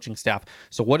to the coaching staff.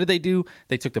 So what did they do?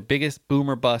 They took the biggest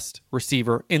boomer bust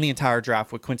receiver in the entire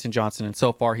draft with Quentin Johnston, and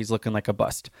so far he's looking like a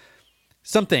bust.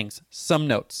 Some things, some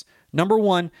notes. Number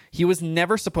one, he was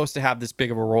never supposed to have this big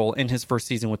of a role in his first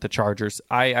season with the Chargers.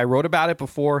 I wrote about it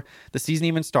before the season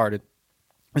even started.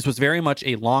 This was very much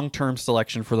a long-term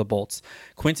selection for the Bolts.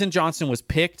 Quentin Johnston was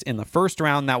picked in the first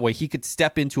round. That way he could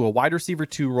step into a wide receiver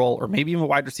 2 role, or maybe even a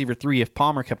wide receiver 3 if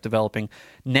Palmer kept developing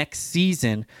next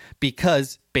season,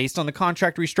 because based on the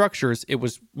contract restructures, it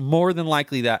was more than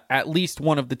likely that at least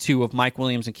one of the two of Mike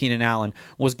Williams and Keenan Allen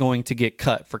was going to get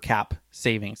cut for cap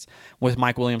savings. With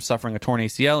Mike Williams suffering a torn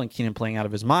ACL and Keenan playing out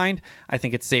of his mind, I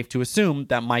think it's safe to assume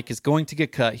that Mike is going to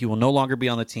get cut. He will no longer be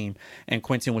on the team, and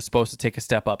Quentin was supposed to take a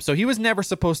step up. So he was never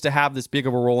supposed to have this big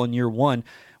of a role in year one,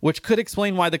 which could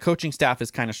explain why the coaching staff has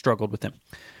kind of struggled with him.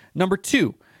 Number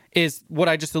two is what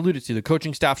I just alluded to. The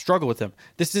coaching staff struggled with him.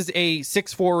 This is a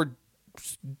 6'4"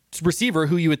 receiver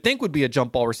who you would think would be a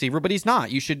jump ball receiver, but he's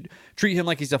not. You should treat him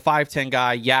like he's a 5'10"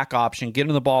 guy, yak option, get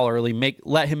him the ball early,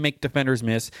 let him make defenders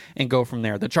miss, and go from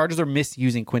there. The Chargers are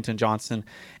misusing Quentin Johnston,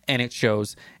 and it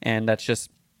shows, and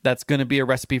that's going to be a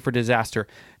recipe for disaster.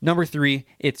 Number three,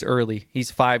 it's early.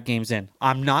 He's 5 games in.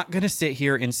 I'm not going to sit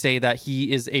here and say that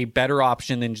he is a better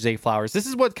option than Zay Flowers. This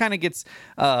is what kind of gets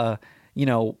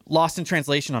lost in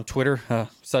translation on Twitter.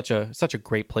 Such a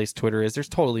great place Twitter is. There's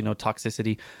totally no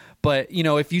toxicity. But,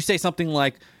 if you say something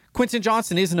like, Quentin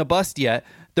Johnston isn't a bust yet,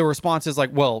 the response is like,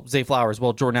 well, Zay Flowers,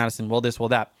 well, Jordan Addison, well, this, well,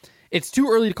 that. It's too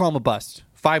early to call him a bust.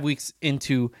 5 weeks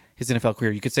into his NFL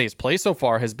career. You could say his play so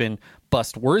far has been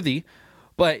bust-worthy,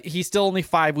 but he's still only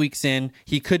 5 weeks in.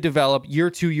 He could develop. Year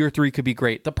 2, year 3 could be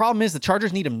great. The problem is the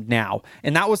Chargers need him now,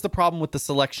 and that was the problem with the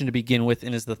selection to begin with,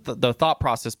 and is the thought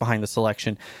process behind the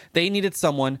selection. They needed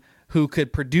someone who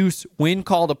could produce when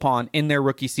called upon in their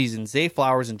rookie season. Zay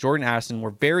Flowers and Jordan Addison were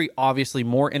very obviously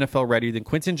more NFL ready than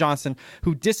Quentin Johnston,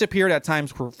 who disappeared at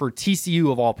times for TCU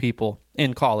of all people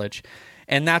in college.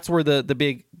 And that's where the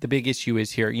big issue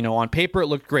is here. You know, on paper, it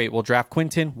looked great. We'll draft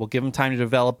Quinton. We'll give him time to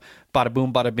develop. Bada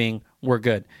boom, bada bing. We're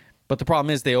good. But the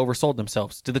problem is they oversold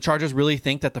themselves. Did the Chargers really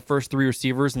think that the first 3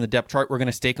 receivers in the depth chart were going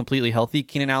to stay completely healthy?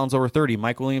 Keenan Allen's over 30.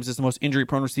 Mike Williams is the most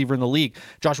injury-prone receiver in the league.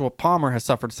 Joshua Palmer has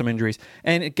suffered some injuries.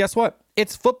 And guess what?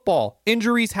 It's football.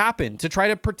 Injuries happen. To try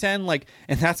to pretend like,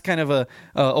 and that's kind of a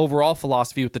overall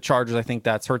philosophy with the Chargers. I think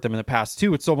that's hurt them in the past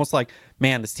too. It's almost like,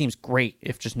 man, this team's great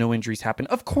if just no injuries happen.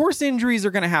 Of course injuries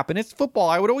are going to happen. It's football.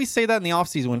 I would always say that in the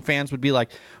offseason when fans would be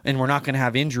like, and we're not going to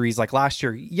have injuries like last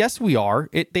year. Yes, we are.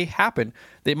 They happen.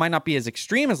 They might not be as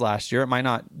extreme as last year. It might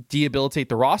not debilitate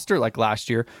the roster like last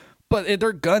year, but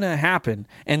they're gonna happen.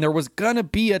 And there was gonna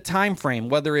be a time frame,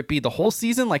 whether it be the whole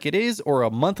season like it is or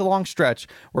a month-long stretch,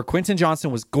 where Quentin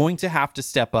Johnson was going to have to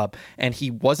step up, and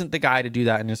he wasn't the guy to do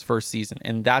that in his first season.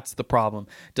 And that's the problem.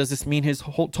 Does this mean his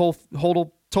whole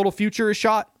total future is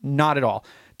shot? Not at all.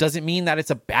 Does it mean that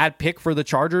it's a bad pick for the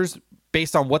Chargers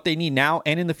based on what they need now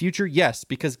and in the future? Yes,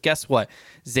 because guess what?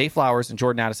 Zay Flowers and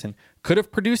Jordan Addison could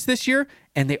have produced this year,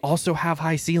 and they also have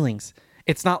high ceilings.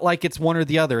 It's not like it's one or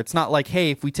the other. It's not like, hey,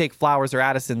 if we take Flowers or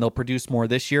Addison, they'll produce more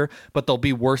this year, but they'll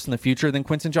be worse in the future than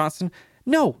Quentin Johnson.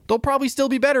 No, they'll probably still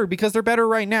be better because they're better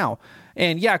right now.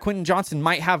 And yeah, Quentin Johnson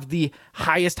might have the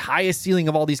highest ceiling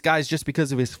of all these guys just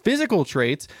because of his physical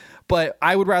traits, but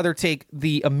I would rather take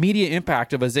the immediate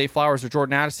impact of a Zay Flowers or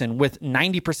Jordan Addison with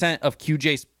 90% of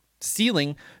QJ's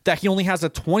ceiling that he only has a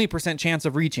 20% chance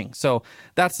of reaching. So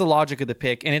that's the logic of the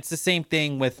pick. And it's the same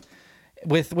thing with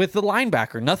the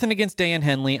linebacker. Nothing against Dan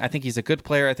Henley. I think he's a good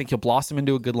player. I think he'll blossom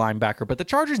into a good linebacker. But the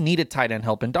Chargers needed tight end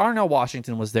help, and Darnell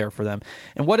Washington was there for them.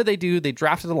 And what did they do? They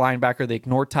drafted a linebacker. They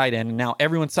ignored tight end, and now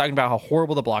everyone's talking about how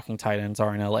horrible the blocking tight ends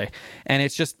are in LA. And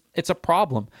it's a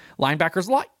problem. Linebackers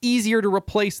a lot easier to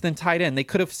replace than tight end. They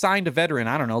could have signed a veteran,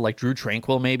 I don't know, like Drew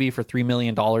Tranquill maybe for $3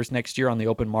 million next year on the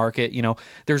open market. You know,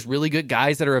 there's really good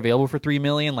guys that are available for $3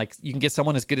 million. Like you can get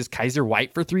someone as good as Kaiser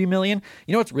White for $3 million.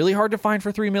 You know what's really hard to find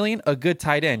for $3 million? A good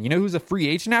tight end. You know who's a free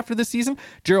agent after this season?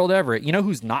 Gerald Everett. You know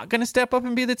who's not going to step up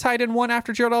and be the tight end one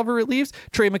after Gerald Everett leaves?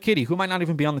 Trey McKitty, who might not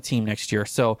even be on the team next year.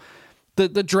 So the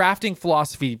drafting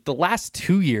philosophy the last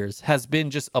 2 years has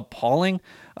been just appalling.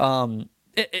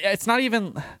 It's not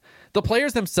even the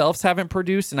players themselves haven't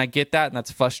produced, and I get that, and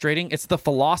that's frustrating. It's the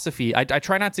philosophy. I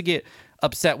try not to get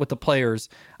upset with the players.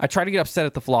 I try to get upset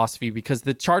at the philosophy because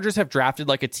the Chargers have drafted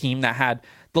like a team that had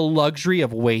the luxury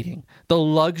of waiting, the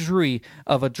luxury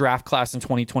of a draft class in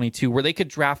 2022 where they could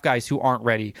draft guys who aren't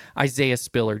ready, Isaiah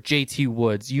Spiller, JT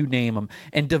Woods, you name them,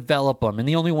 and develop them. And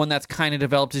the only one that's kind of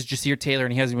developed is Jasir Taylor,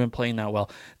 and he hasn't been playing that well.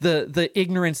 The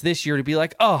ignorance this year to be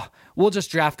like, oh, we'll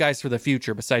just draft guys for the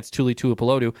future besides Tuli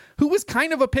Tuipulotu, who was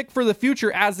kind of a pick for the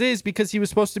future as is because he was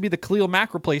supposed to be the Khalil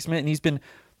Mack replacement, and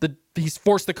he's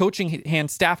forced the coaching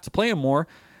staff's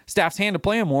hand to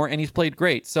play him more, and he's played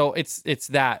great. So it's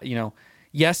that, you know,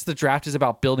 yes, the draft is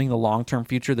about building the long-term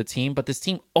future of the team, but this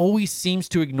team always seems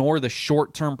to ignore the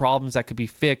short-term problems that could be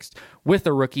fixed with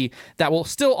a rookie that will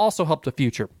still also help the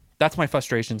future. That's my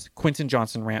frustrations. Quentin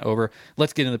Johnson rant over.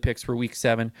 Let's get into the picks for week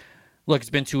 7. Look, it's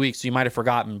been 2 weeks, so you might have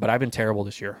forgotten, but I've been terrible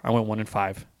this year. I went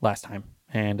 1-5 last time,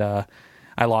 and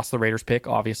I lost the Raiders pick,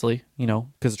 obviously, you know,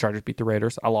 because the Chargers beat the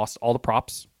Raiders. I lost all the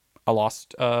props. I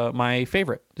lost my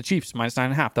favorite, the Chiefs,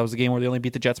 -9.5. That was the game where they only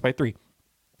beat the Jets by 3.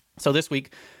 So this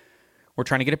week, we're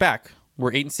trying to get it back.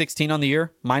 We're 8-16 on the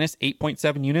year, minus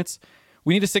 8.7 units.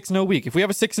 We need a 6-0 week. If we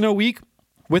have a 6-0 week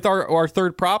with our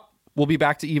third prop, we'll be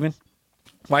back to even.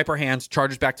 Wipe our hands,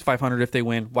 Chargers back to 500 if they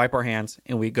win, wipe our hands,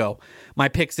 and we go. My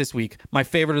picks this week, my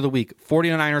favorite of the week,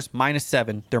 49ers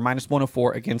 -7. They're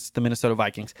 -104 against the Minnesota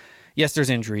Vikings. Yes, there's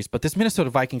injuries, but this Minnesota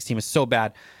Vikings team is so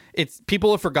bad.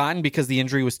 People have forgotten because the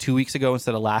injury was 2 weeks ago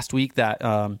instead of last week that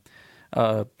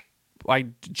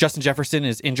Justin Jefferson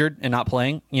is injured and not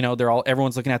playing. You know,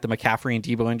 everyone's looking at the McCaffrey and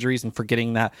Debo injuries and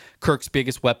forgetting that Kirk's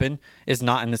biggest weapon is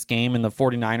not in this game. And the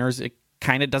 49ers, it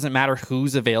kind of doesn't matter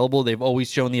who's available. They've always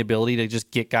shown the ability to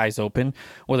just get guys open,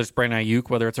 whether it's Brandon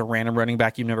Ayuk, whether it's a random running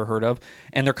back you've never heard of.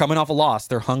 And they're coming off a loss.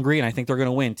 They're hungry, and I think they're going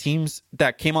to win. Teams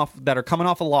that are coming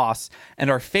off a loss and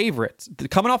are favorites,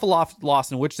 coming off a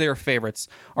loss in which they are favorites,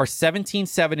 are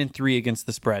 17-7-3 against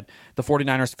the spread. The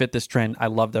 49ers fit this trend. I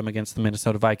love them against the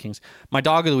Minnesota Vikings. My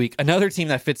dog of the week, another team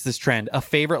that fits this trend, a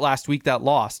favorite last week that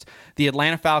lost, the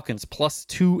Atlanta Falcons,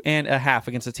 +2.5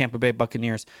 against the Tampa Bay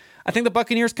Buccaneers. I think the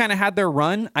Buccaneers kind of had their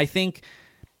run. I think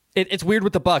it's weird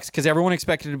with the Bucs because everyone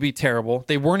expected it to be terrible.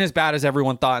 They weren't as bad as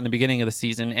everyone thought in the beginning of the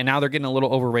season, and now they're getting a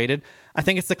little overrated. I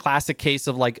think it's the classic case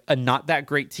of like a not that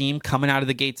great team coming out of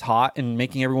the gates hot and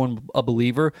making everyone a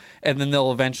believer, and then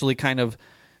they'll eventually kind of,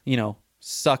 you know,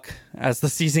 suck as the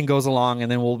season goes along,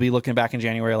 and then we'll be looking back in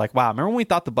January like, wow, remember when we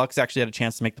thought the Bucs actually had a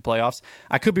chance to make the playoffs?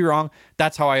 I could be wrong.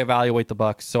 That's how I evaluate the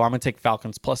Bucs. So I'm going to take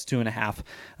Falcons plus 2.5.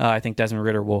 I think Desmond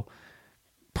Ridder will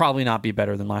probably not be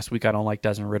better than last week. I don't like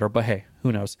Desmond Ridder, but hey,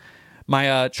 who knows?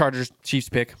 My Chargers Chiefs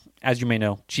pick, as you may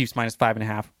know, Chiefs minus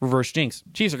 5.5. Reverse jinx.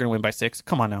 Chiefs are going to win by 6.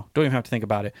 Come on now. Don't even have to think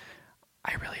about it.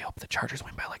 I really hope the Chargers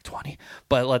win by like 20.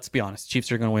 But let's be honest.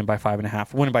 Chiefs are going to win by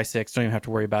 5.5. Winning by 6. Don't even have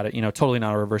to worry about it. Totally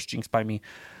not a reverse jinx by me.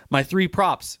 My 3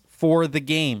 props for the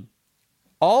game.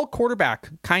 All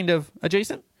quarterback kind of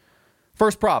adjacent.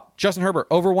 First prop, Justin Herbert,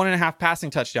 over 1.5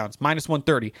 passing touchdowns, minus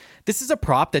 130. This is a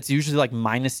prop that's usually like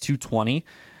minus 220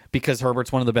 because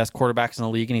Herbert's one of the best quarterbacks in the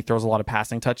league and he throws a lot of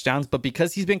passing touchdowns. But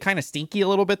because he's been kind of stinky a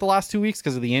little bit the last 2 weeks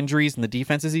because of the injuries and the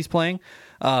defenses he's playing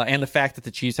and the fact that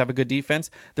the Chiefs have a good defense,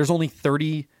 there's only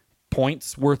 30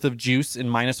 points worth of juice in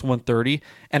minus 130.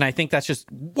 And I think that's just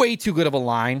way too good of a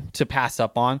line to pass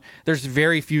up on. There's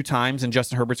very few times in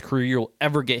Justin Herbert's career you'll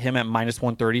ever get him at minus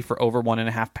 130 for over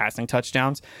 1.5 passing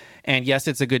touchdowns. And yes,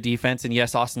 it's a good defense. And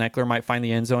yes, Austin Eckler might find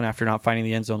the end zone after not finding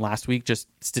the end zone last week, just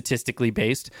statistically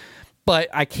based. But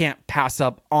I can't pass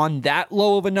up on that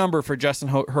low of a number for Justin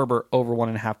Herbert over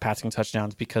 1.5 passing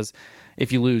touchdowns because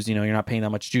if you lose, you're not paying that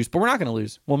much juice. But we're not going to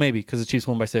lose. Well, maybe because the Chiefs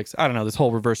won by 6. I don't know. This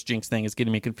whole reverse jinx thing is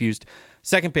getting me confused.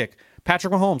 Second pick,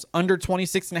 Patrick Mahomes, under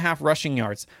 26.5 rushing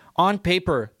yards. On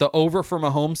paper, the over for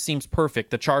Mahomes seems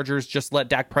perfect. The Chargers just let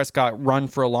Dak Prescott run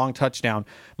for a long touchdown.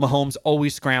 Mahomes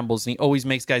always scrambles, and he always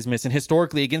makes guys miss. And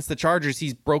historically, against the Chargers,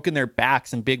 he's broken their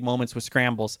backs in big moments with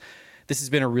scrambles. This has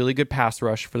been a really good pass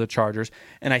rush for the Chargers,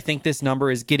 and I think this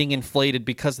number is getting inflated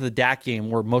because of the Dak game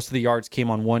where most of the yards came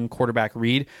on one quarterback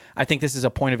read. I think this is a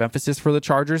point of emphasis for the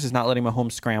Chargers, is not letting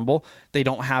Mahomes scramble. They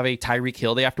don't have a Tyreek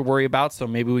Hill they have to worry about, so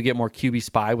maybe we get more QB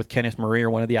spy with Kenneth Murray or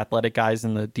one of the athletic guys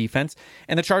in the defense.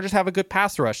 And the Chargers have a good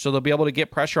pass rush, so they'll be able to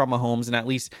get pressure on Mahomes and at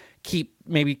least keep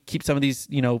some of these,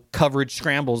 coverage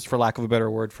scrambles, for lack of a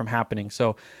better word, from happening.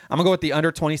 So I'm gonna go with the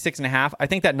under 26.5. I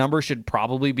think that number should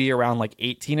probably be around like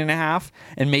 18.5.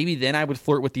 And maybe then I would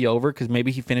flirt with the over because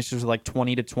maybe he finishes with like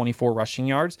 20 to 24 rushing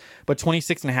yards. But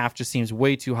 26.5 just seems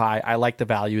way too high. I like the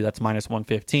value. That's minus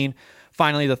 115.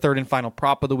 Finally, the third and final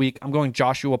prop of the week. I'm going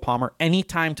Joshua Palmer,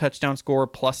 anytime touchdown score,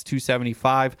 plus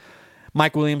 275.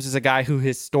 Mike Williams is a guy who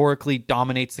historically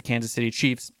dominates the Kansas City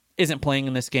Chiefs. Isn't playing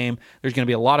in this game. There's going to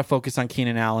be a lot of focus on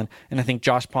Keenan Allen, and I think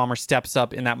Josh Palmer steps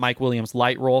up in that Mike Williams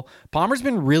light role. Palmer's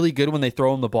been really good when they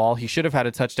throw him the ball. He should have had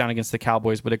a touchdown against the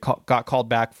Cowboys, but it got called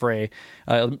back for a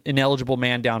ineligible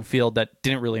man downfield that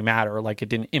didn't really matter. Like, it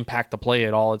didn't impact the play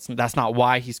at all. That's not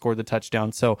why he scored the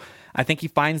touchdown. So I think he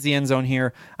finds the end zone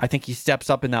here. I think he steps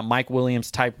up in that Mike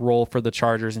Williams type role for the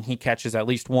Chargers, and he catches at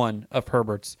least one of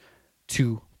Herbert's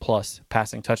 2+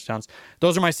 passing touchdowns.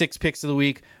 Those are my 6 picks of the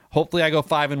week. Hopefully I go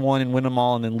 5-1 and win them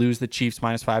all and then lose the Chiefs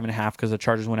minus 5.5 because the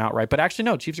Chargers went outright. But actually,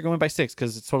 no, Chiefs are going by 6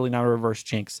 because it's totally not a reverse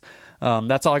jinx.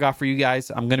 That's all I got for you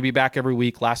guys. I'm going to be back every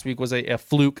week. Last week was a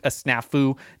fluke, a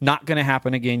snafu. Not going to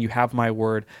happen again. You have my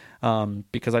word,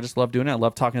 because I just love doing it. I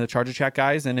love talking to the Charger Chat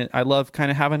guys, and I love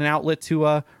kind of having an outlet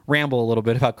to ramble a little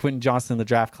bit about Quentin Johnston in the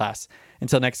draft class.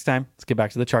 Until next time, let's get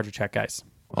back to the Charger Chat guys.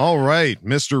 All right,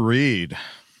 Mr. Reed.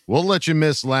 We'll let you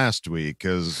miss last week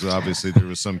because obviously there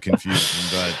was some confusion,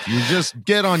 but you just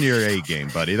get on your A game,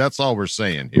 buddy. That's all we're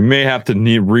saying. You may have to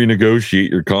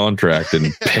renegotiate your contract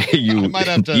and pay you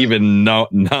even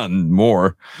none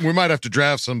more. We might have to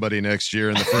draft somebody next year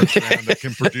in the first round that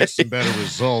can produce some better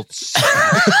results.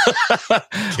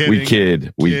 We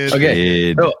kid.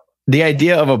 Okay. So the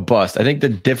idea of a bust, I think the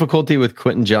difficulty with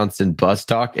Quentin Johnston bust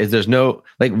talk is there's no,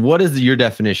 like, what is your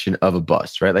definition of a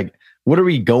bust, right? Like, what are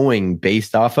we going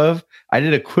based off of? I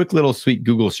did a quick little sweet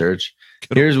Google search.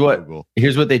 Here's what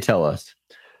they tell us.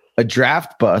 A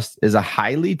draft bust is a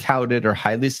highly touted or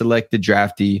highly selected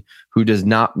draftee who does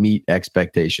not meet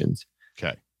expectations.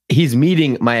 Okay. He's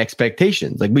meeting my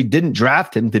expectations. Like, we didn't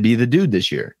draft him to be the dude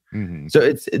this year. Mm-hmm. So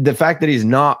it's the fact that he's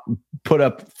not put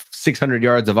up 600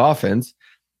 yards of offense.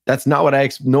 That's not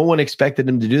what no one expected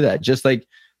him to do that. Just like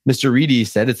Mr. Reedy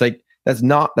said, it's like, that's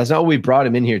not what we brought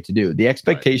him in here to do. The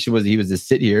expectation was he was to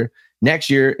sit here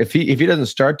next year. If he doesn't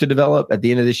start to develop at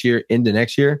the end of this year into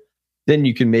next year, then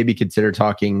you can maybe consider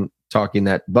talking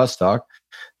that bust talk.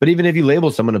 But even if you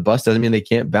label someone a bust, doesn't mean they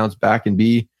can't bounce back and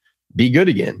be good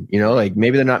again. Like,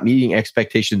 maybe they're not meeting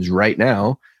expectations right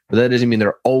now, but that doesn't mean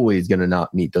they're always going to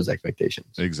not meet those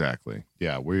expectations. Exactly.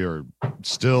 Yeah, we are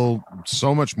still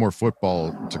so much more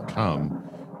football to come.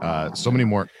 So many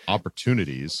more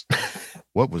opportunities.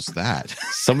 What was that?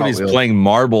 Somebody's playing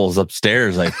marbles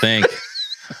upstairs, I think.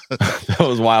 That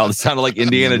was wild. It sounded like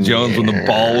Indiana Jones when the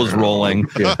ball was rolling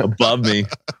above me.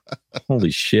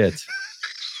 Holy shit.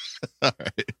 All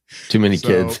right. Too many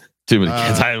kids. Too many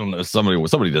kids. I don't know.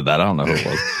 Somebody did that. I don't know who it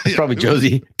was. It's probably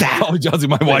Josie. Probably Josie.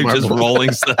 My wife just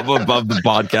rolling stuff above the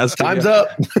podcast. Time's up.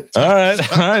 All right,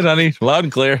 honey. Loud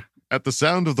and clear. At the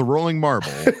sound of the rolling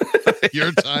marble,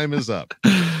 your time is up.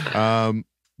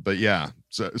 But yeah,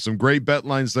 so some great bet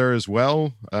lines there as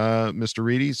well, Mr.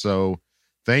 Reedy. So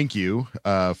thank you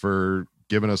for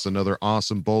giving us another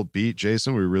awesome bolt beat,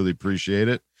 Jason. We really appreciate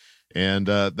it. And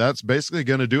that's basically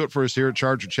going to do it for us here at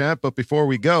Charger Chat. But before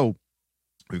we go,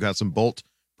 we've got some bolt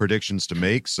predictions to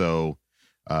make. So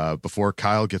before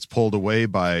Kyle gets pulled away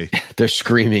by... They're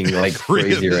screaming like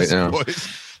crazy right now.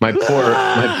 My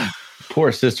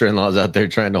poor sister-in-law's out there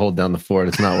trying to hold down the fort.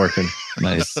 It's not working.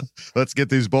 Nice. Let's get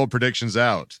these bold predictions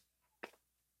out.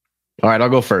 All right, I'll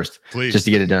go first. Please. Just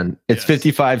to get it done. It's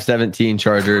 55-17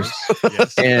 Chargers.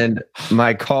 Yes. And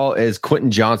my call is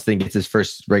Quentin Johnston gets his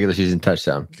first regular season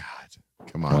touchdown. God,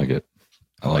 come on. I like it.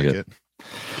 I like it.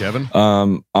 Kevin?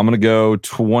 I'm going to go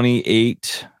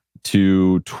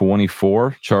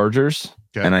 28-24 Chargers.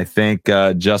 Okay. And I think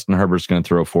Justin Herbert's going to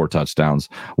throw 4 touchdowns.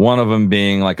 One of them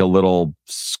being like a little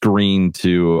screen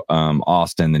to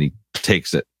Austin, then he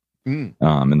takes it in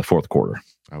the fourth quarter.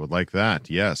 I would like that.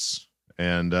 Yes.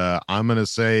 And I'm going to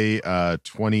say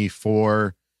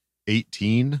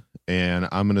 24-18. And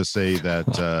I'm going to say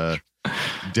that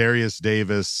Darius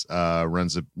Davis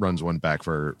runs one back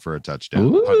for a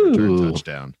touchdown. Return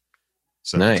touchdown.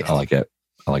 So nice. I like it.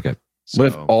 What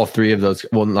if all 3 of those,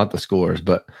 well, not the scores,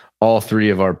 but all 3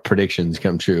 of our predictions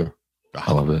come true?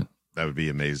 I love it. That would be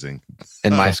amazing.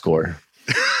 And my score.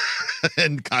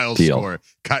 And Kyle's Deal. score.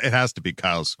 It has to be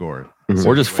Kyle's score.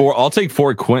 Or just 4. I'll take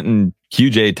 4 Quentin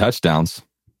QJ touchdowns.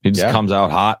 He just comes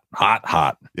out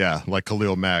hot. Yeah, like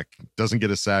Khalil Mack. Doesn't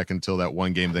get a sack until that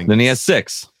one game. Then he has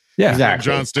 6. Yeah. Exactly.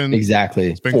 Johnston.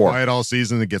 Exactly. It's been 4. quiet all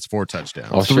season and gets 4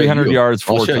 touchdowns. I'll show 300 you yards,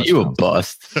 4 I'll show touchdowns. you a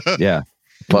bust. Yeah.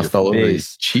 Bust all over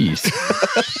his cheese.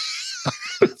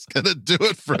 That's gonna do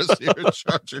it for us here at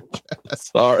Charger Chat.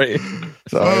 Sorry.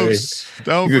 Folks,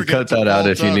 don't You forget could cut that out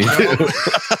if you need to.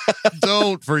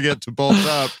 Don't forget to bolt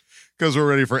up because we're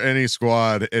ready for any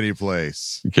squad, any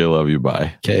place. Okay, love you.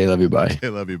 Bye. Okay, love you. Bye. Okay,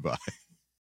 love you. Bye.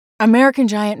 American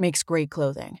Giant makes great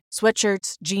clothing,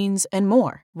 sweatshirts, jeans, and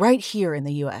more right here in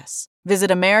the U.S.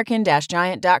 Visit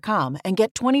American-Giant.com and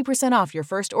get 20% off your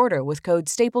first order with code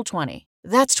STAPLE20.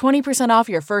 That's 20% off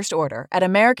your first order at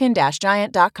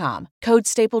American-Giant.com. Code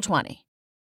STAPLE20.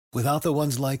 Without the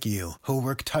ones like you, who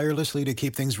work tirelessly to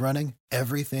keep things running,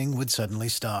 everything would suddenly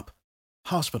stop.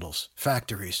 Hospitals,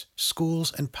 factories,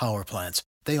 schools, and power plants,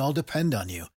 they all depend on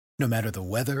you. No matter the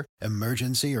weather,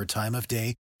 emergency, or time of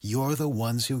day, you're the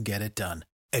ones who get it done.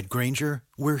 At Grainger,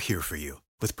 we're here for you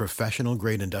with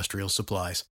professional-grade industrial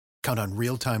supplies. Count on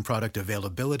real-time product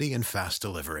availability and fast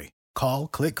delivery. Call,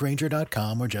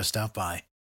 clickgrainger.com, or just stop by.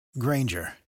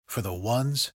 Grainger, for the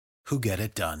ones who get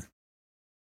it done.